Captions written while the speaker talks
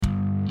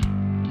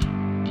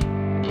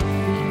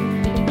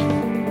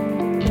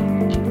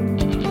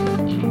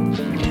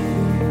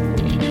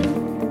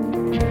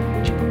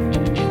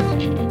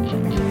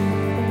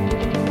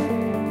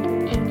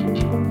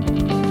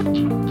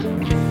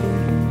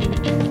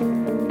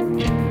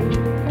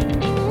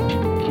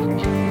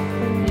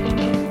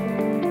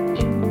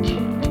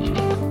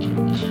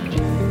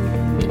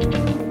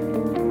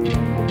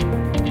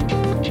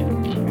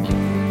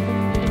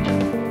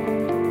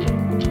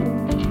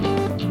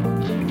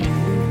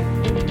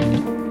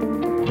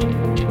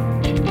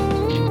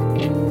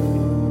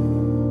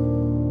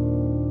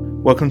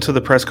Welcome to the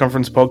Press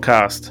Conference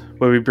Podcast,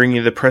 where we bring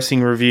you the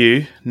pressing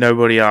review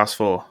nobody asked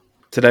for.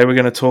 Today we're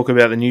going to talk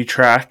about the new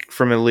track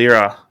from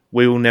Alera,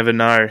 We Will Never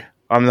Know.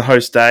 I'm the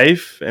host,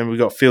 Dave, and we've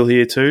got Phil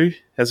here too.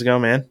 How's it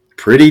going, man?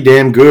 Pretty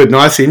damn good.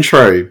 Nice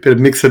intro. Bit of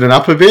mixing it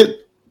up a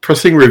bit.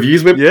 Pressing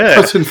reviews. We're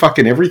pressing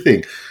fucking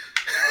everything.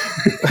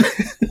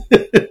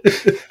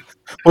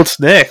 What's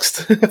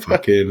next?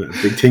 Fucking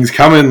big things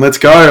coming. Let's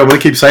go. I'm going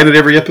to keep saying it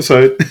every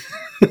episode.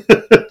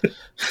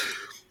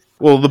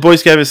 Well, the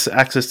boys gave us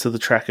access to the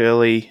track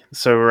early,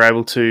 so we were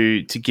able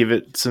to give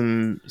it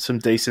some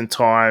decent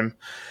time,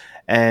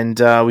 and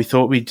we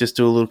thought we'd just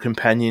do a little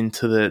companion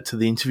to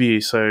the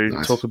interview, so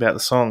nice. Talk about the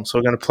song. So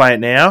we're going to play it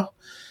now,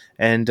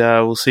 and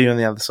we'll see you on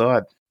the other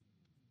side.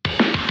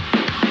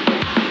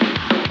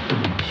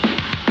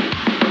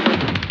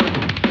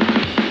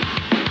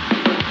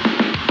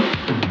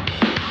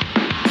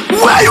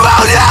 We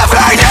will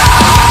never know.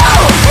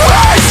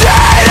 We're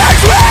staying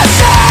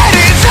twisted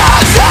in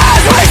tongues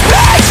as we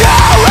speak to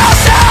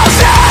ourselves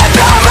in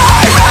the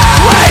moment.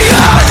 We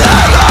are the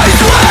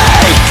most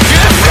weak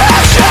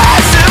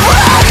infections and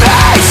what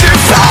makes you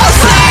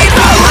falsely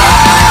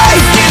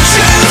believe. You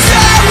choose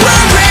that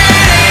we're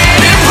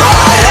being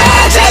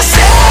important to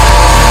see.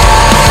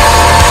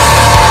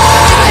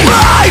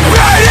 My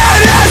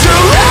brain is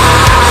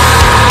alive.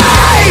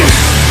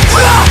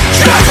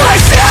 Just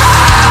like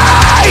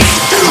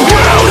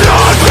will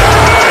not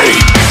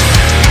be.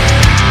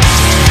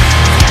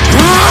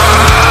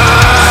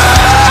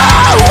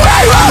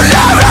 We will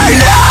never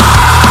know.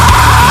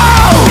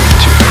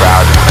 Too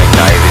proud to claim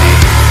naivety.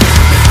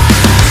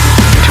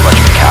 Too much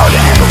of a coward to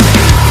handle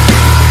me.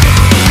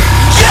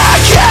 I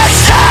can't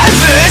stand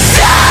this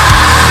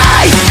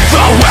day.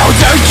 The world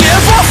don't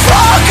give a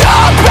fuck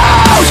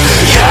about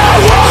you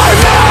or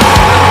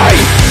me.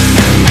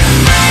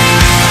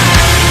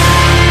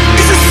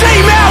 It's the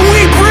same air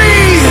we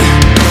breathe.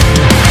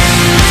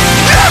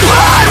 The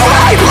blood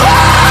we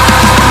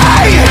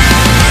bleed.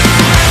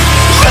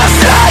 The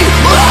same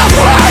love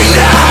we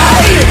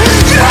need.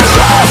 The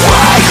love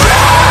we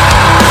crave.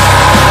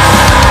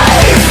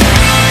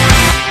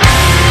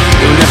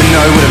 You'll never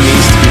know what it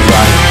means to be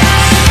right.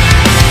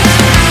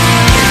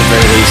 At the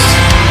very least,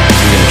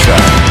 I'm gonna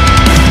try.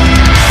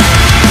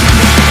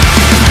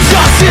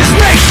 Does this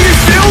make you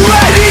feel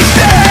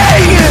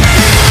anything?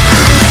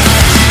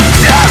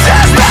 Does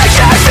this make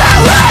you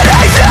feel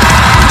anything?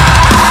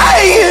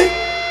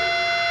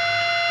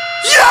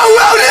 You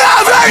will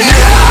never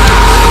know.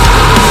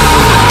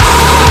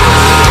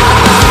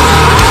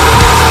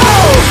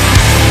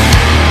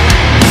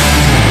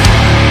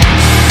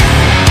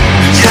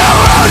 You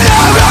will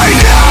never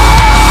know.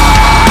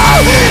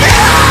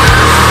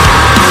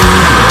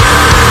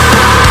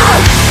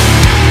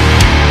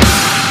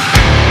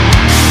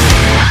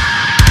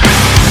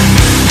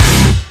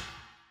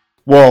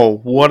 Whoa,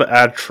 what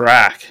a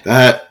track.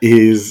 That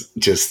is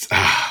just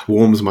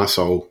warms my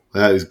soul.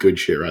 That is good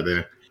shit right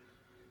there.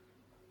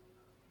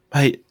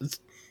 Hey,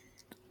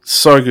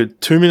 so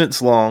good. 2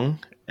 minutes long,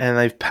 and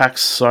they've packed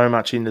so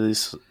much into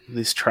this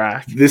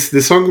track.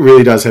 This song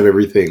really does have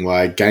everything,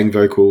 like gang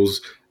vocals,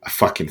 a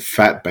fucking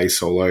fat bass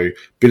solo,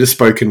 bit of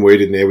spoken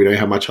word in there. We know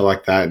how much I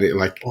like that, and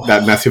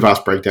that massive ass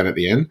breakdown at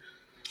the end.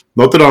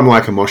 Not that I'm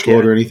like a mosh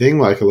lord or anything,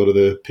 like a lot of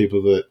the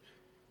people that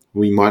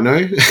we might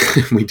know,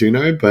 we do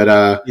know,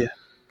 but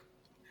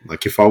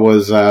like if I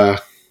was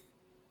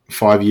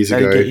 5 years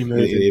ago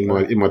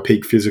in my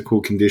peak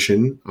physical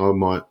condition, I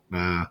might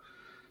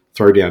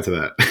throw down to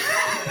that.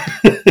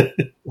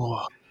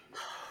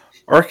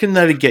 I reckon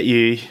that'd get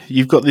you.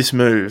 You've got this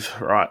move,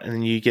 right?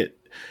 And you get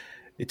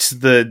it's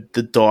the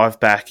dive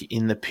back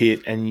in the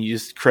pit, and you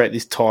just create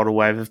this tidal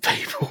wave of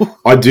people.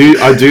 I do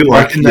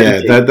like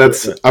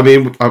that's. I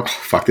mean,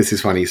 fuck. This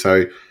is funny.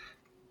 So,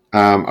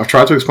 I've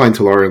tried to explain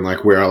to Lauren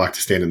like where I like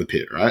to stand in the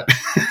pit, right?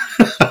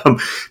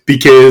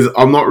 Because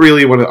I'm not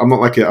really I don't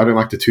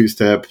like the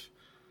two-step.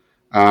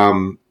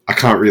 I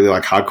can't really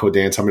like hardcore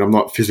dance. I mean, I'm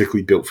not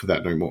physically built for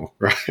that no more,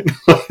 right?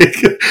 Like,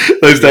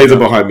 those days are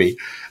behind me.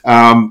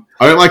 I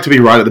don't like to be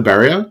right at the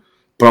barrier,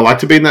 but I like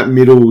to be in that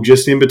middle,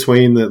 just in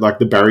between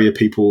the barrier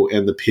people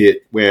and the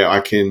pit, where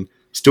I can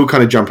still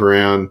kind of jump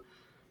around,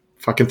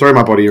 fucking throw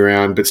my body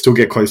around, but still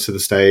get close to the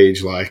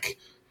stage, like.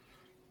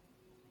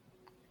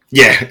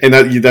 Yeah, and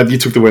that you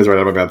took the words right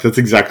out of my mouth. That's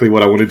exactly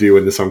what I want to do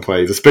when the song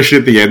plays, especially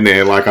at the end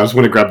there. Like, I just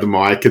want to grab the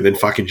mic and then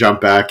fucking jump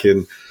back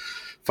and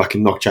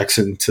fucking knock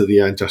Jackson to the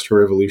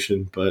Industrial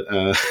Revolution. But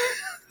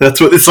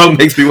that's what this song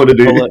makes me want to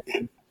do.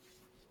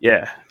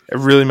 Yeah, it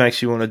really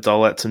makes you want to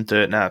dole out some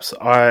dirt naps.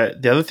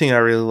 The other thing I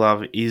really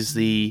love is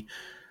the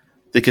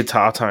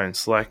guitar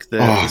tones, like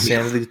the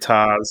sound of the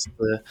guitars,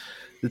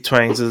 the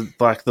twangs of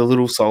like the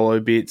little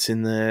solo bits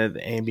in the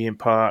ambient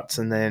parts,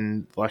 and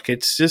then like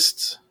it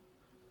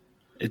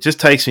just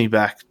takes me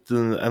back.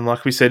 And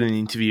like we said in the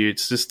interview,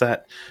 it's just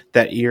that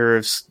era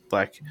of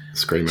like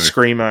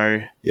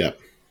screamo,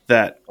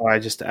 that I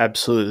just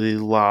absolutely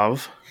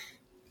love.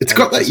 It's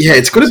got that,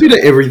 it's got a bit of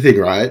everything,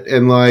 right?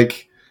 And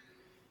like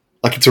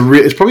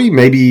it's probably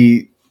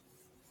maybe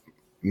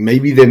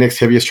their next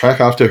heaviest track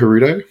after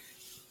Haruto.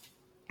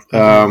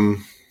 And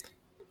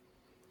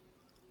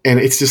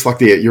it's just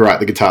like you're right,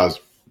 the guitars.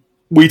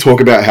 We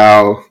talk about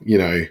how,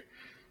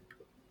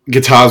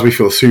 guitars we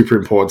feel super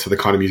important to the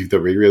kind of music that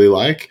we really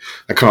like.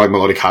 That kind of like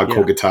melodic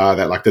hardcore guitar,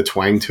 that like the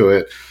twang to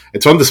it.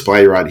 It's on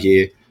display right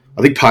here.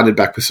 I think partnered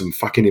back with some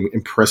fucking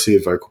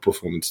impressive vocal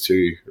performance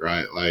too,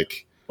 right?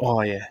 Like,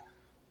 oh yeah.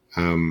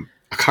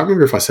 I can't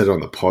remember if I said it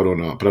on the pod or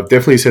not, but I've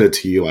definitely said it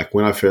to you. Like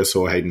when I first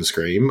saw Hayden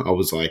scream, I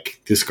was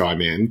like, this guy,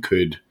 man,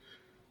 could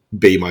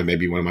be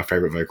maybe one of my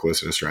favorite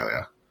vocalists in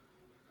Australia.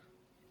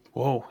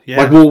 Whoa, yeah.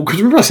 Like, well, because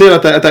remember I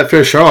said at that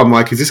first show, I'm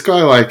like, is this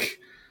guy like,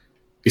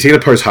 is he in a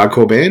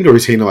post-hardcore band or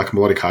is he in like a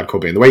melodic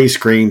hardcore band? The way he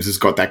screams has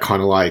got that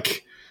kind of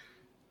like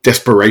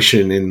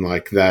desperation in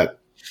like that.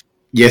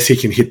 Yes, he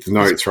can hit the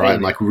notes, right,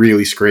 and like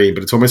really scream,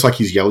 but it's almost like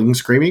he's yelling,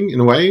 screaming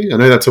in a way. I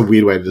know that's a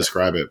weird way to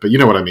describe it, but you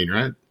know what I mean,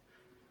 right?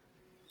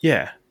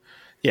 Yeah,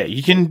 yeah.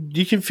 You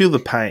can feel the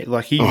pain.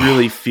 Like he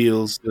really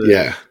feels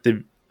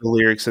the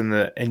lyrics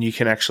and you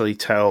can actually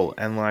tell.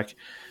 And like,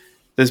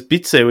 there's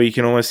bits there where you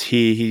can almost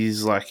hear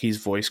his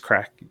voice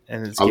crack.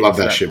 And it's I love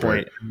that shit,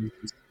 point. Bro.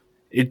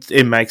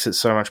 It makes it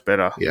so much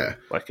better. Yeah,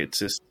 like it's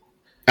just.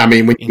 I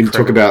mean, when you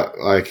talk about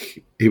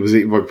like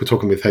we're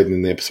talking with Hayden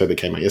in the episode that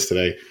came out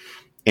yesterday.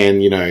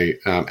 And,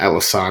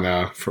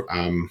 Alisana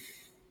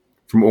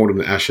from Autumn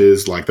to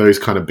Ashes, like those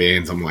kind of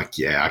bands, I'm like,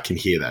 yeah, I can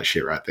hear that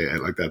shit right there.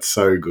 Like, that's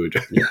so good.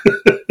 Yeah.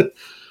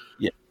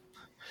 Yeah.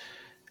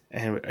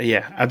 And,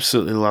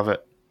 absolutely love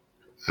it.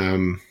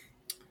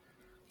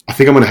 I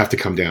think I'm going to have to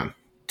come down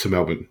to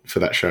Melbourne for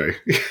that show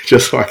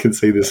just so I can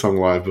see this song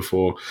live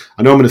before.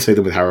 I know I'm going to see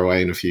them with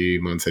Haraway in a few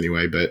months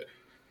anyway, but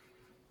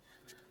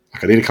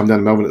like, I need to come down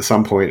to Melbourne at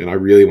some point and I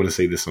really want to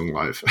see this song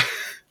live.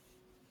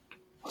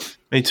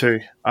 Me too.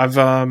 I've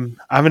been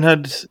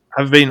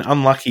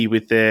unlucky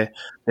with their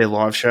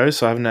live shows,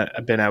 so I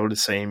haven't been able to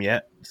see them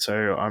yet.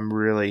 So I'm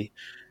really,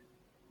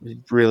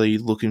 really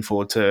looking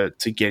forward to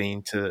getting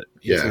into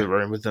the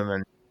room with them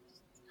and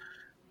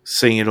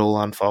seeing it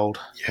all unfold.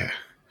 Yeah.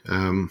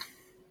 And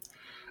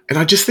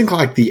I just think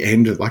like the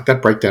end, like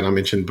that breakdown I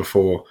mentioned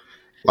before,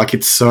 like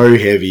it's so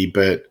heavy,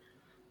 but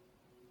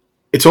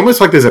it's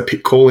almost like there's a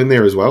pit call in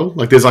there as well.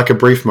 Like there's like a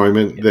brief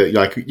moment that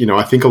like,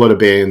 I think a lot of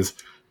bands,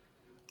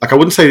 like I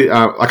wouldn't say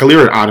like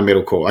Alera aren't a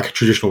metalcore, like a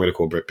traditional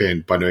metalcore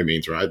band by no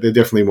means, right? They're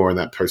definitely more in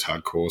that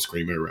post-hardcore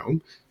screamo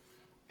realm.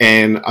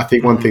 And I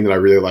think one thing that I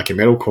really like in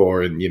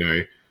metalcore and,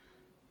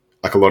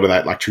 like a lot of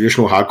that like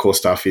traditional hardcore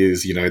stuff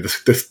is,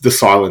 the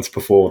silence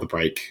before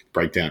the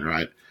breakdown,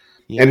 right?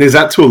 Yeah. And there's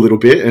that to a little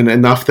bit and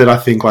enough that I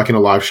think like in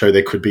a live show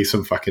there could be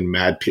some fucking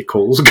mad pit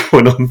calls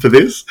going on for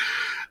this.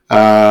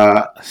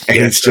 And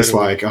it's just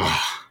like, I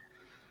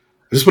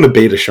just want to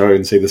be at a show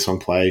and see the song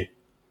play.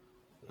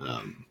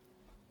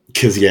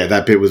 Because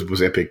that bit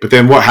was epic. But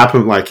then what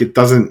happened? Like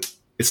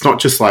it's not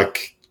just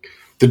like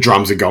the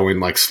drums are going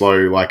like slow,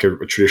 like a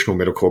traditional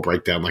metalcore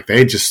breakdown. Like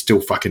they're just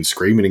still fucking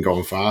screaming and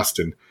going fast,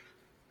 and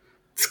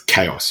it's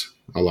chaos.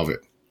 I love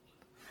it.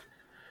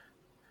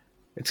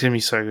 It's gonna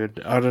be so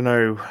good. I don't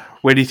know.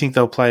 Where do you think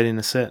they'll play it in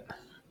a set?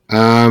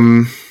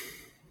 I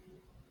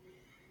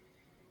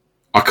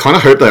kind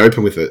of hope they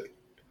open with it.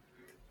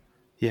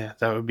 Yeah,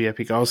 that would be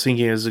epic. I was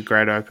thinking it was a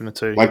great opener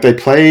too. Like they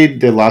played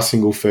their last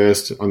single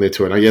first on their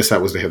tour, and I guess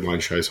that was the headline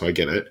show, so I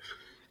get it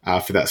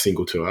for that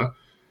single tour.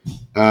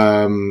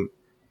 I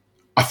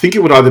think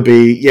it would either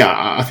be,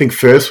 I think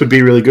first would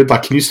be really good.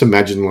 Like, can you just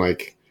imagine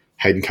like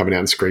Hayden coming out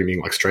and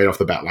screaming like straight off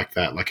the bat like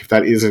that? Like if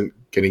that isn't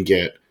going to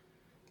get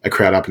a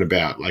crowd up and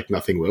about, like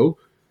nothing will.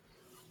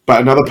 But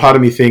another part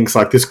of me thinks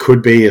like this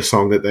could be a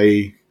song that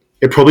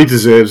it probably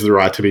deserves the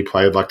right to be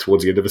played like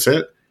towards the end of a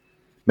set.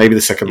 Maybe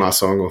the second last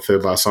song or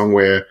third last song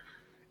where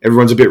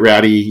everyone's a bit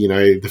rowdy,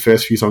 the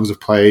first few songs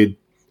have played,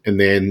 and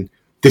then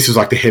this is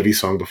like the heavy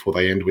song before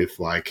they end with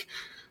like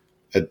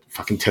a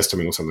fucking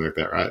testament or something like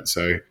that, right?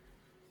 So,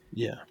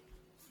 yeah,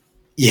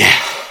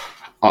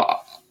 I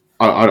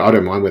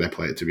don't mind where they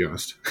play it, to be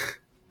honest.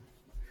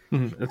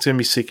 It's going to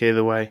be sick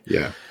either way.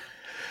 Yeah.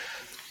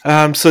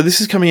 So this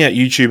is coming out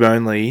YouTube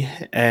only,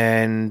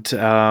 and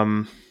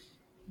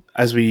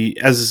as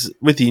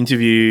with the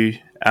interview,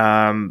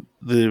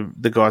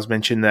 the guys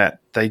mentioned that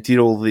they did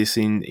all this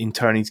in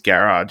Tony's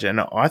garage, and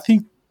I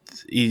think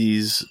it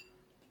is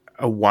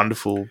a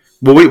wonderful.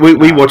 Well,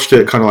 we watched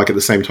it kind of like at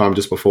the same time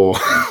just before,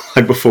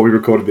 like before we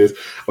recorded this.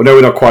 I know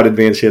we're not quite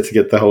advanced yet to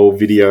get the whole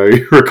video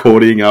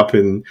recording up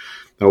and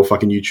the whole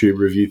fucking YouTube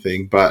review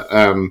thing, but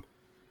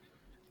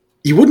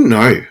you wouldn't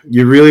know.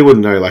 You really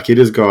wouldn't know. Like it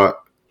has got,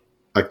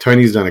 like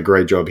Tony's done a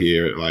great job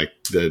here, like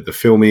the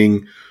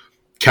filming,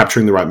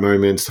 capturing the right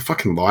moments, the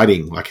fucking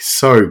lighting, like it's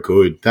so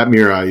good. That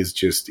mirror is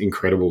just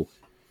incredible.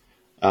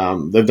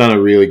 They've done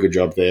a really good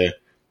job there.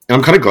 And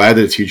I'm kind of glad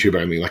that it's YouTube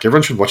only. Like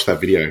everyone should watch that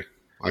video.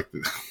 Like,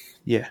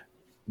 yeah,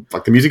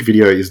 like the music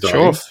video is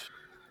dying. Sure.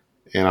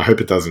 And I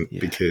hope it doesn't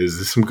because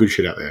there's some good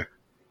shit out there.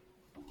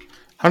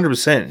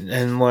 100%.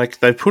 And like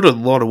they put a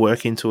lot of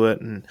work into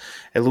it and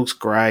it looks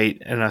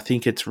great. And I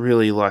think it's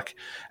really like,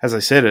 as I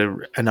said,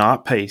 an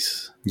art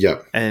piece.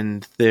 Yep.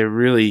 And they're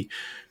really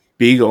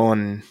big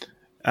on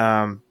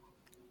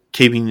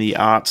keeping the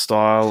art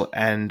style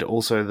and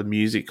also the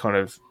music kind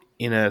of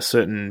in a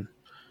certain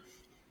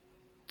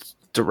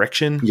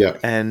direction. Yeah.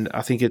 And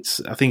I think it's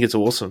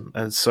awesome,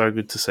 and it's so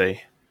good to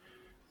see.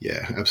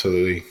 Yeah,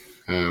 absolutely.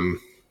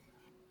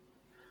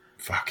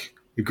 Fuck.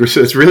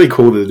 It's really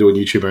cool that they're doing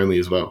YouTube only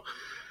as well.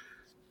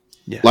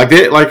 Yeah. Like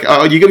they're like,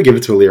 oh, you got to give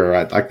it to Alera,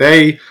 right? Like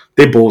they're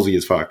ballsy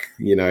as fuck.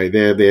 You know,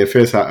 their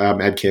first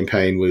ad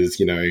campaign was,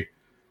 you know,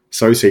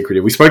 so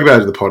secretive. We spoke about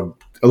it in the pod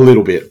a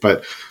little bit,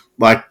 but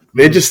like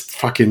they're just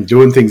fucking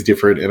doing things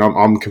different, and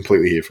I'm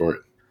completely here for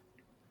it.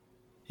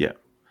 Yeah.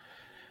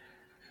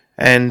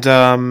 And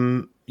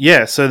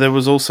so there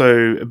was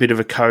also a bit of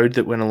a code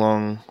that went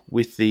along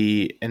with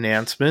the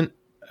announcement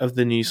of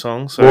the new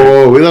song. So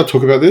Whoa, we allowed to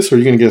talk about this, or are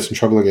you going to get us in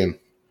trouble again?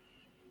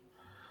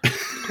 I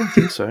don't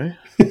think so.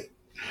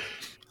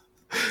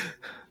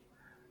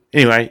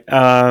 Anyway,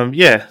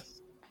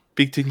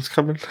 big things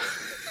coming.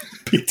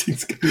 Big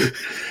things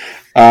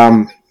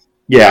coming.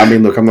 Yeah, I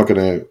mean, look, I'm not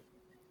going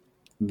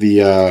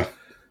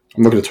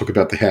to talk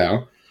about the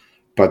how,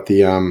 but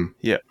the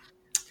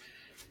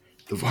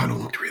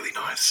vinyl looked really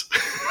nice.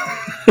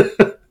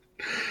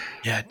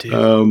 Yeah, it did.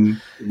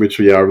 Which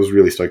I was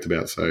really stoked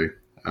about. So,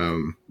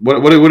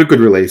 what a good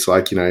release!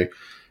 Like, you know,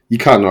 you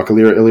can't knock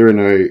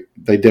Alera.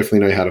 They definitely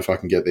know how to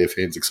fucking get their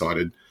fans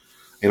excited,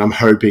 and I'm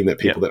hoping that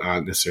people that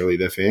aren't necessarily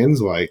their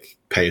fans like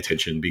pay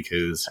attention,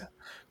 because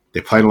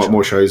they're playing a lot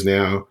more shows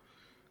now.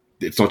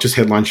 It's not just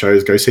headline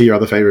shows. Go see your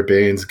other favorite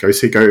bands. Go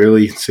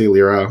early, see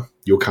Alera.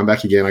 You'll come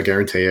back again. I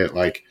guarantee it.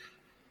 Like,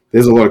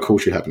 there's a lot of cool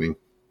shit happening.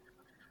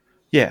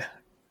 Yeah,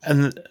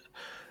 and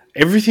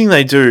everything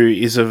they do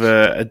is of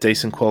a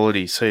decent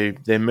quality. So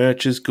their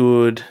merch is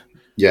good.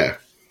 Yeah,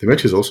 the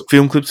merch is awesome.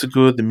 Film clips are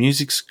good. The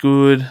music's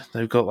good.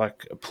 They've got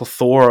like a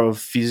plethora of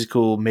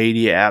physical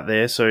media out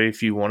there. So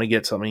if you want to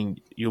get something,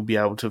 you'll be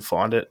able to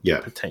find it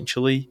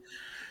potentially.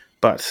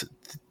 But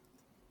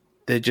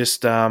they're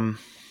just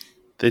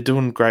they're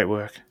doing great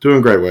work.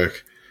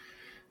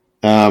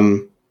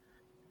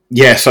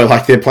 Yeah, so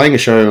like they're playing a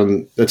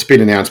show that's been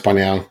announced by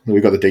now.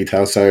 We've got the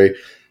details. So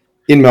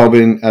in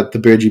Melbourne at the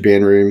Burgee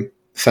Band Room,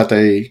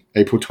 Saturday,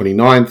 April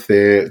 29th,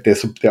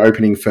 they're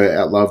opening for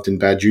Outloved and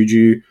Bad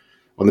Juju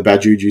on the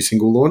Bad Juju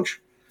single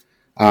launch.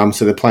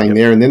 So they're playing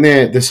there, and then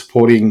they're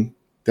supporting.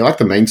 They're like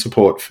the main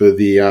support for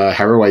the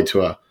Haraway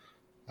tour,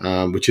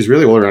 which is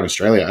really all around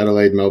Australia: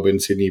 Adelaide, Melbourne,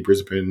 Sydney,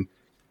 Brisbane,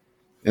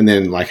 and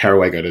then like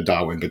Haraway go to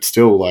Darwin. But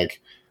still,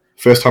 like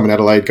first time in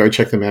Adelaide, go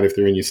check them out if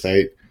they're in your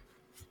state.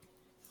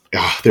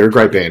 Oh, they're a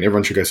great band.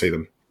 Everyone should go see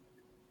them.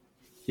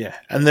 Yeah,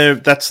 and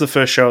that's the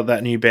first show at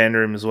that new band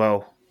room as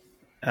well.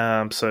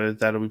 So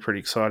that'll be pretty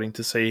exciting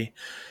to see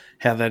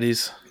how that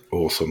is.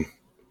 Awesome.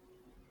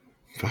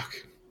 Fuck.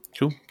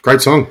 Cool.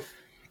 Great song.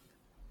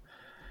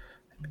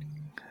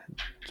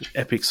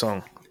 Epic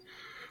song.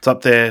 It's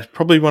up there.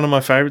 Probably one of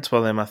my favourites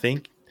by them, I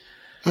think.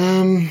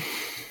 I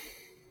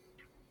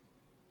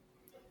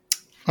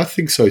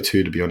think so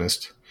too, to be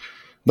honest.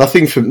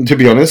 Nothing for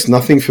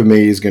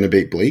me is going to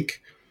beat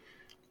Bleak.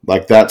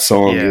 Like, that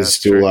song is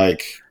still true.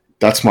 Like,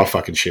 that's my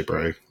fucking shit,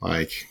 bro.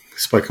 Like,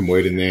 spoken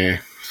word in there.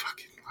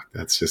 Fucking, like,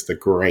 that's just a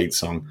great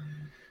song.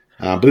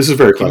 But this is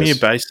very close. Give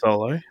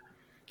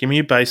me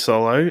a bass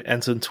solo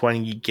and some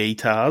twangy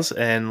guitars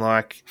and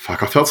like...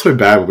 Fuck, I felt so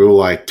bad when we were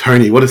like,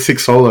 Tony, what a sick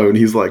solo. And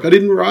he's like, I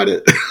didn't write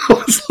it. I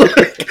was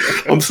like,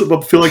 I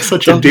feel like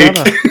such a dick.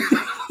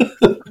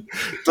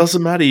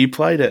 Doesn't matter. You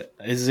played it.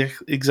 It's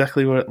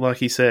exactly what like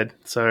he said.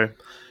 So,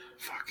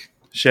 fuck.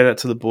 Shout out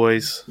to the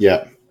boys.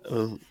 Yeah.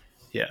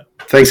 Yeah.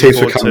 Thanks heaps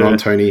for coming on,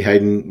 Tony,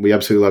 Hayden. We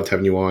absolutely loved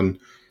having you on.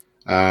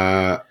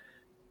 I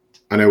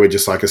know we're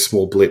just like a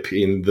small blip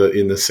in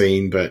the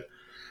scene, but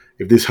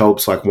if this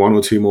helps like one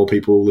or two more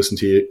people listen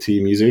to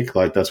your music,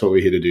 like that's what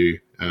we're here to do.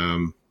 I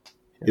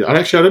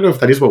don't know if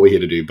that is what we're here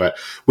to do, but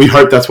we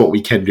hope that's what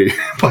we can do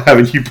by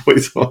having you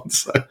boys on.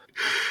 So,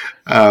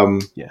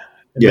 it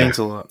means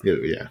a lot.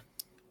 Yeah.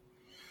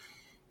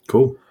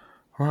 Cool.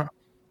 All right.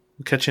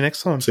 We'll catch you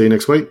next time. See you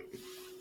next week.